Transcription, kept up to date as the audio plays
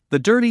The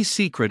dirty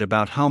secret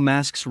about how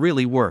masks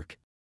really work.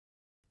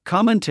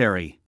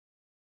 Commentary.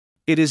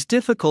 It is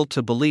difficult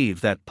to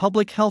believe that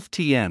public health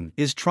TM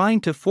is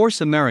trying to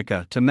force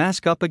America to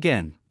mask up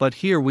again, but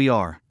here we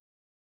are.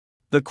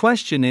 The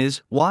question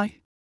is, why?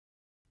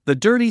 The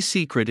dirty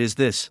secret is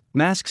this: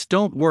 masks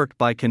don't work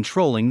by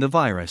controlling the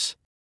virus.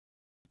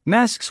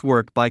 Masks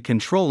work by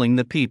controlling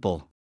the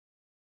people.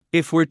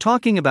 If we're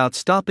talking about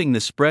stopping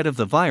the spread of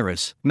the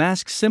virus,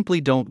 masks simply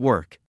don't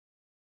work.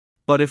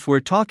 But if we're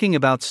talking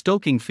about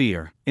stoking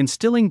fear,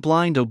 instilling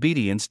blind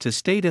obedience to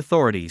state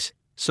authorities,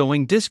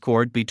 sowing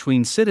discord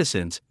between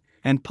citizens,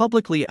 and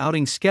publicly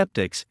outing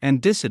skeptics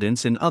and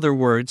dissidents, in other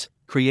words,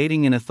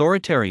 creating an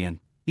authoritarian,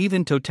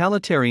 even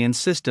totalitarian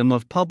system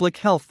of public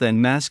health,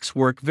 then masks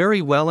work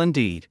very well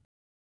indeed.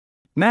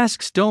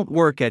 Masks don't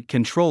work at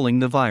controlling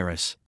the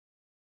virus.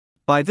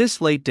 By this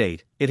late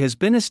date, it has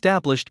been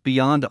established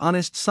beyond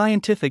honest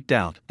scientific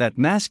doubt that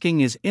masking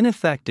is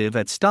ineffective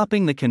at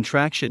stopping the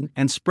contraction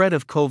and spread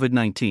of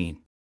COVID-19.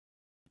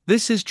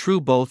 This is true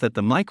both at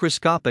the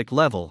microscopic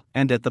level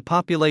and at the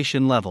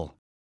population level.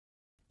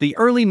 The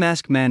early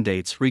mask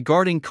mandates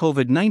regarding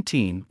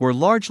COVID-19 were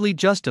largely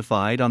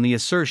justified on the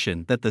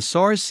assertion that the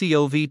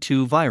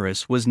SARS-CoV-2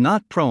 virus was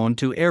not prone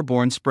to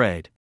airborne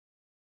spread.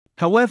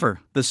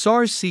 However, the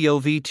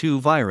SARS-CoV-2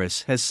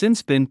 virus has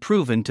since been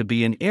proven to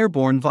be an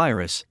airborne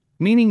virus,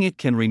 meaning it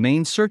can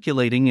remain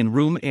circulating in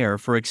room air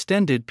for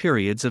extended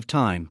periods of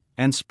time,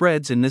 and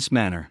spreads in this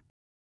manner.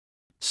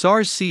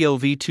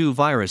 SARS-CoV-2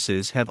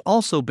 viruses have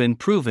also been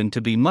proven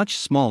to be much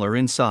smaller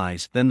in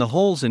size than the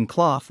holes in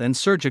cloth and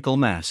surgical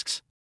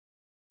masks.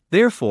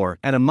 Therefore,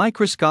 at a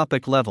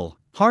microscopic level,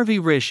 Harvey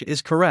Risch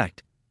is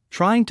correct.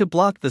 Trying to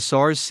block the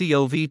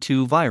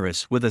SARS-CoV-2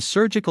 virus with a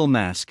surgical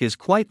mask is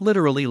quite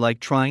literally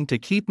like trying to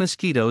keep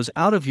mosquitoes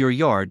out of your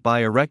yard by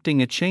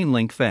erecting a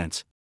chain-link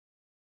fence.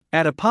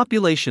 At a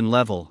population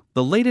level,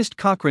 the latest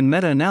Cochrane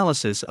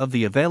meta-analysis of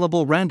the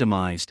available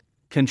randomized,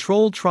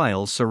 controlled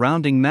trials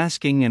surrounding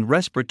masking and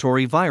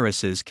respiratory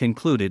viruses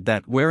concluded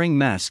that wearing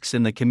masks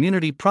in the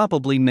community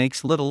probably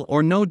makes little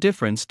or no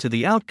difference to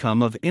the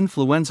outcome of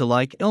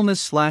influenza-like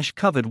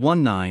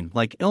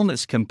illness/COVID-19-like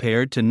illness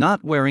compared to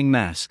not wearing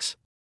masks.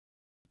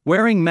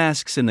 Wearing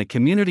masks in the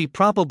community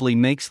probably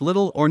makes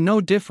little or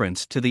no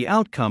difference to the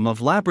outcome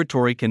of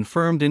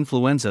laboratory-confirmed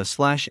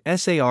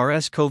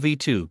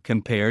influenza/SARS-CoV-2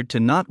 compared to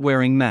not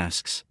wearing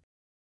masks.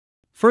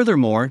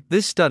 Furthermore,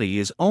 this study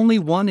is only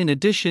one in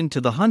addition to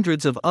the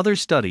hundreds of other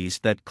studies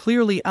that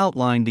clearly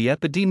outline the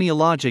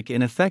epidemiologic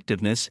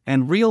ineffectiveness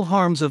and real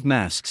harms of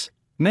masks,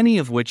 many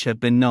of which have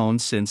been known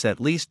since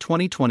at least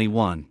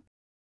 2021.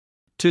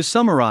 To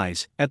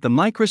summarize, at the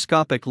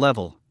microscopic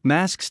level,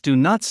 masks do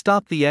not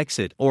stop the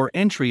exit or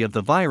entry of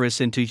the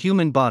virus into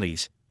human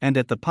bodies, and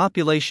at the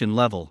population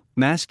level,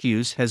 mask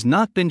use has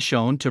not been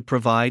shown to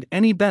provide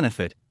any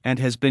benefit and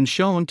has been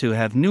shown to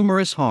have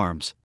numerous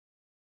harms.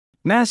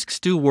 Masks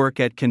do work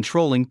at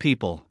controlling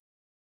people.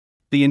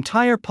 The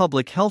entire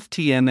public health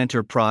TM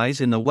enterprise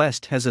in the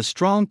West has a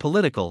strong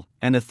political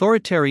and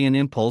authoritarian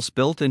impulse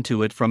built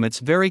into it from its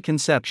very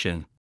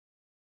conception.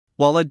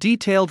 While a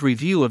detailed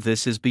review of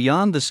this is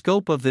beyond the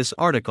scope of this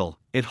article,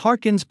 it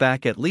harkens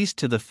back at least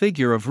to the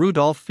figure of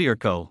Rudolf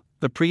Virchow,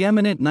 the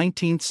preeminent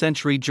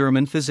 19th-century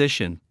German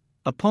physician,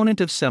 opponent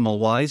of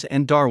Semmelweis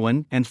and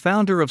Darwin and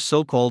founder of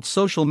so-called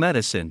social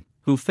medicine,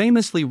 who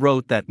famously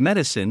wrote that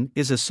medicine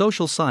is a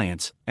social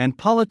science, and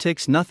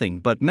politics nothing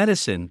but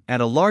medicine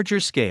at a larger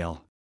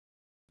scale.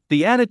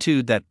 The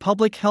attitude that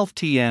public health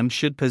TM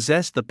should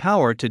possess the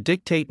power to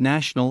dictate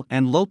national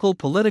and local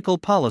political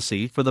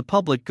policy for the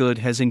public good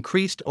has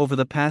increased over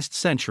the past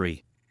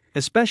century,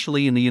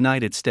 especially in the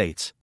United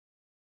States.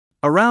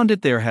 Around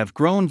it there have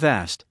grown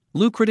vast,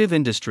 lucrative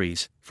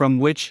industries, from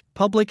which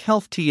public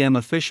health TM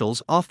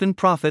officials often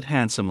profit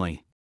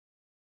handsomely.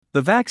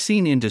 The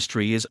vaccine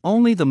industry is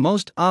only the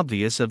most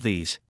obvious of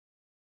these.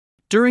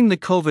 During the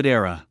COVID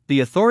era,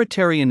 the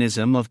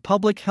authoritarianism of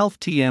public health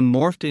TM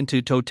morphed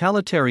into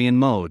totalitarian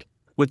mode,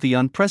 with the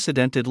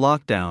unprecedented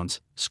lockdowns,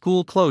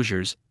 school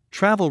closures,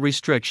 travel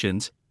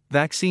restrictions,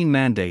 vaccine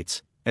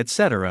mandates,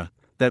 etc.,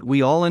 that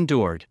we all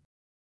endured.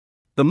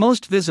 The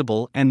most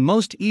visible and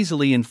most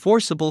easily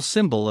enforceable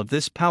symbol of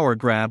this power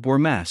grab were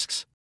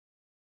masks.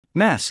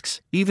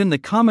 Masks, even the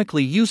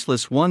comically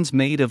useless ones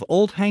made of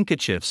old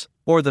handkerchiefs,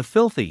 or the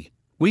filthy,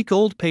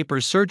 week-old paper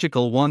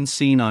surgical ones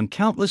seen on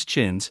countless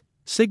chins,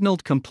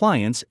 signaled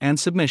compliance and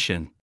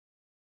submission.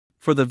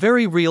 For the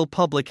very real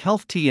public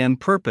health TM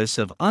purpose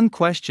of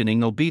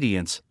unquestioning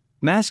obedience,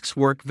 masks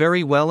work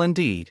very well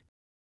indeed.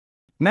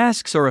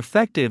 Masks are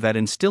effective at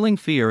instilling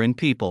fear in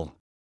people.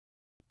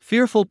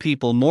 Fearful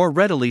people more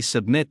readily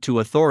submit to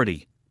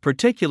authority,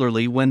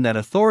 particularly when that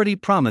authority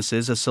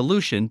promises a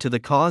solution to the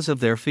cause of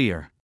their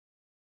fear.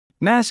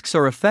 Masks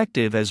are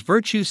effective as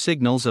virtue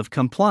signals of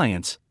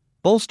compliance,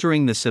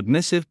 bolstering the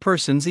submissive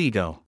person's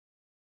ego.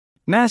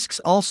 Masks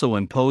also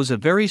impose a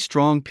very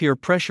strong peer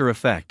pressure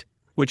effect,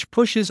 which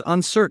pushes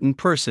uncertain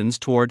persons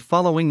toward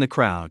following the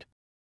crowd.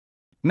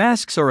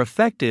 Masks are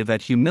effective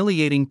at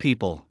humiliating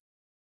people.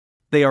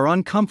 They are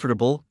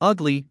uncomfortable,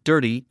 ugly,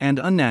 dirty, and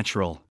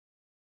unnatural.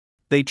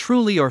 They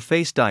truly are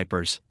face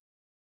diapers.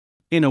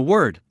 In a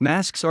word,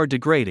 masks are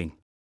degrading.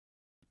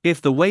 If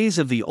the ways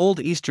of the old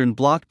Eastern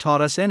Bloc taught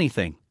us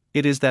anything,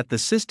 it is that the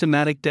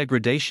systematic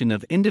degradation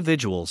of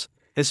individuals,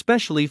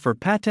 especially for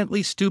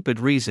patently stupid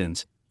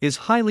reasons,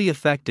 is highly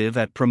effective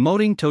at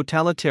promoting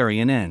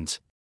totalitarian ends.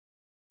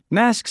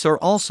 Masks are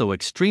also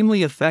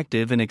extremely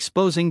effective in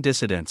exposing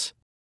dissidents.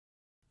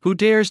 Who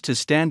dares to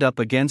stand up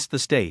against the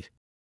state?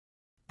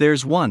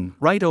 There's one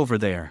right over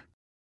there.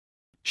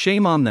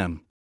 Shame on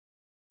them.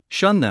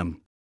 Shun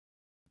them.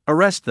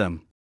 Arrest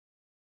them.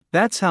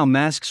 That's how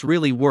masks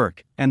really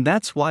work, and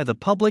that's why the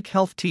public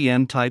health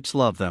TM types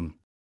love them.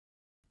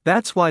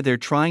 That's why they're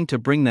trying to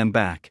bring them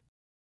back.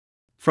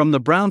 From the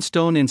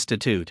Brownstone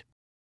Institute.